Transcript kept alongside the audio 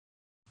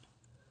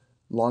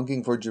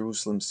Longing for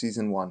Jerusalem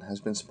Season 1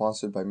 has been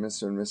sponsored by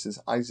Mr. and Mrs.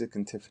 Isaac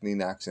and Tiffany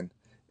Naxon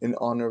in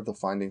honor of the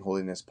Finding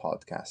Holiness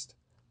podcast.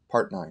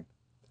 Part 9.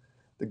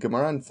 The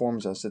Gemara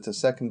informs us that the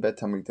second Bet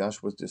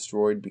HaMikdash was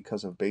destroyed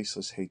because of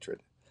baseless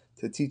hatred,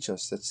 to teach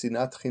us that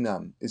Sinat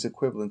Chinam is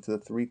equivalent to the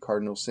three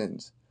cardinal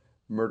sins,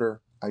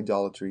 murder,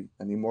 idolatry,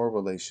 and immoral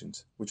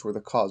relations, which were the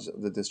cause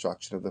of the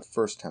destruction of the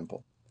first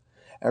temple.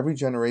 Every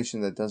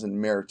generation that doesn't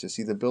merit to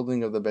see the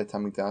building of the Bet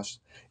HaMikdash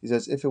is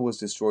as if it was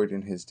destroyed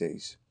in his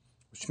days.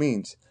 Which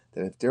means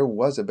that if there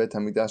was a Bet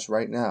HaMikdash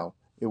right now,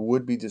 it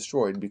would be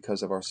destroyed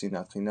because of our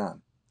Sinat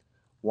Chinam.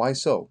 Why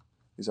so?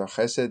 Is our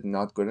Chesed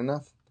not good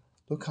enough?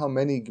 Look how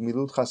many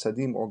Gmilut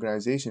Chasadim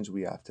organizations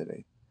we have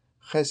today.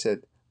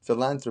 Chesed,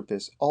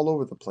 philanthropists, all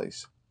over the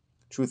place.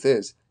 Truth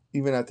is,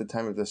 even at the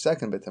time of the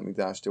second Bet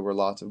HaMikdash, there were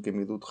lots of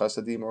Gmilut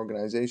Chasadim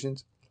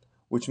organizations,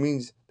 which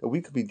means that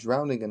we could be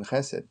drowning in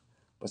Chesed,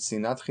 but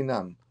Sinat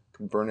Chinam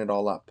could burn it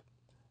all up.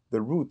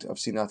 The root of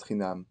Sinat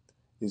Chinam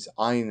is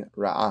Ain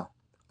Ra'ah,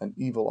 an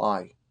evil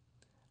eye,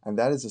 and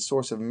that is the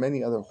source of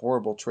many other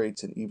horrible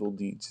traits and evil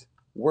deeds,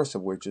 worst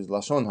of which is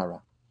Lashon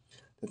Hara.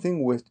 The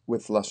thing with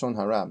Lashon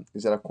Hara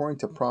is that according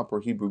to proper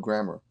Hebrew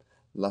grammar,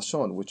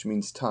 Lashon, which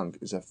means tongue,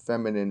 is a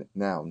feminine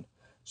noun,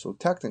 so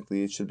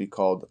technically it should be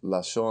called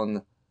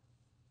Lashon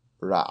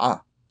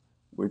Ra'ah.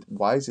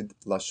 Why is it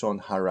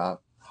Lashon Hara?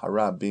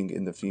 Hara being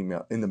in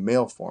the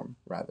male form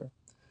rather.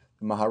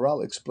 The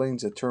Maharal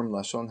explains the term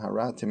Lashon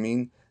Hara to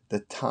mean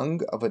the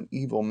tongue of an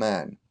evil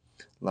man.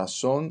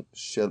 Lashon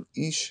shel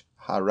ish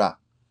hara.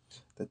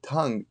 The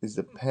tongue is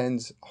the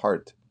pen's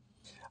heart.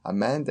 A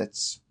man that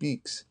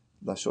speaks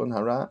Lashon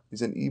Hara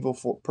is an evil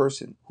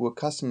person who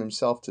accustoms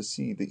himself to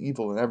see the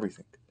evil in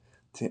everything.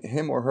 To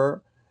him or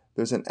her,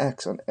 there's an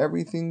X on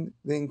everything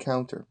they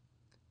encounter.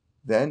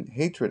 Then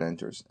hatred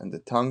enters and the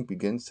tongue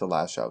begins to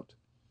lash out.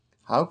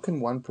 How can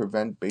one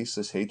prevent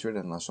baseless hatred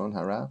and Lashon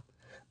Hara?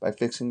 By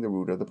fixing the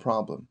root of the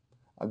problem.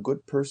 A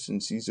good person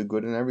sees the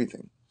good in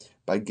everything.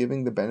 By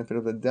giving the benefit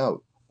of the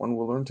doubt, one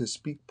will learn to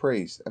speak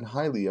praise and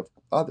highly of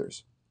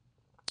others.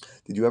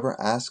 Did you ever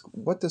ask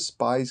what the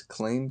spies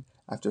claimed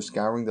after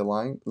scouring the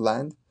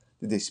land?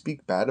 Did they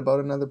speak bad about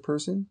another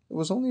person? It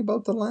was only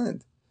about the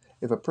land.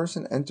 If a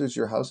person enters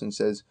your house and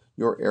says,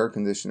 your air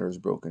conditioner is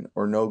broken,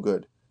 or no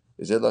good,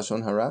 is it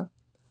Lashon Hara?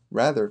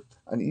 Rather,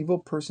 an evil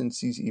person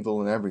sees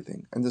evil in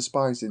everything, and the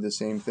spies did the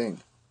same thing.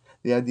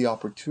 They had the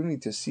opportunity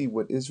to see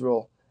what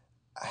Israel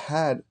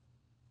had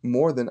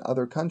more than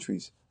other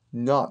countries,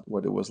 not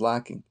what it was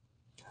lacking.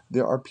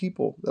 There are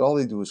people that all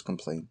they do is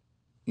complain.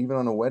 Even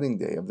on a wedding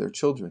day of their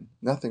children,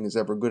 nothing is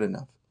ever good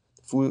enough.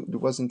 The food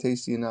wasn't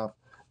tasty enough,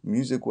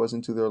 music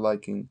wasn't to their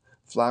liking,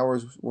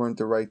 flowers weren't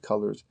the right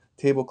colors,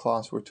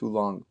 tablecloths were too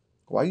long.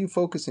 Why are you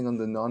focusing on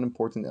the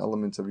non-important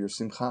elements of your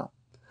simcha?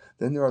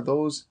 Then there are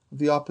those of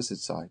the opposite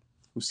side,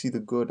 who see the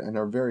good and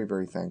are very,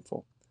 very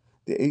thankful.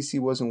 The AC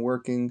wasn't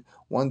working,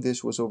 one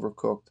dish was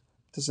overcooked.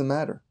 It doesn't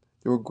matter.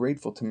 They were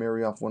grateful to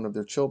marry off one of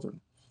their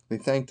children. They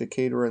thanked the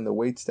caterer and the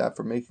waitstaff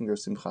for making their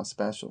simcha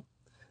special.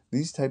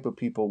 These type of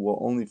people will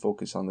only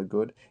focus on the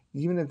good,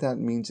 even if that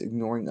means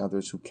ignoring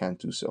others who can't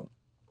do so.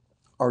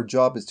 Our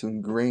job is to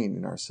ingrain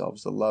in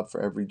ourselves the love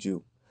for every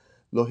Jew.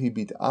 Lo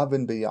hibit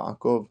aven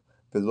beYaakov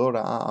velo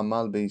ra'a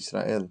amal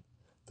beYisrael.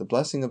 The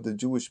blessing of the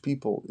Jewish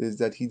people is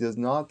that he does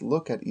not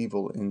look at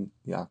evil in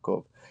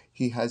Yaakov.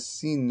 He has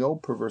seen no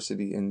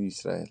perversity in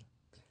Israel.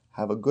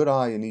 Have a good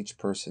eye in each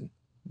person.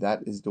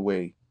 That is the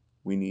way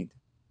we need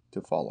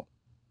to follow.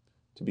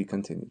 To be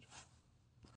continued.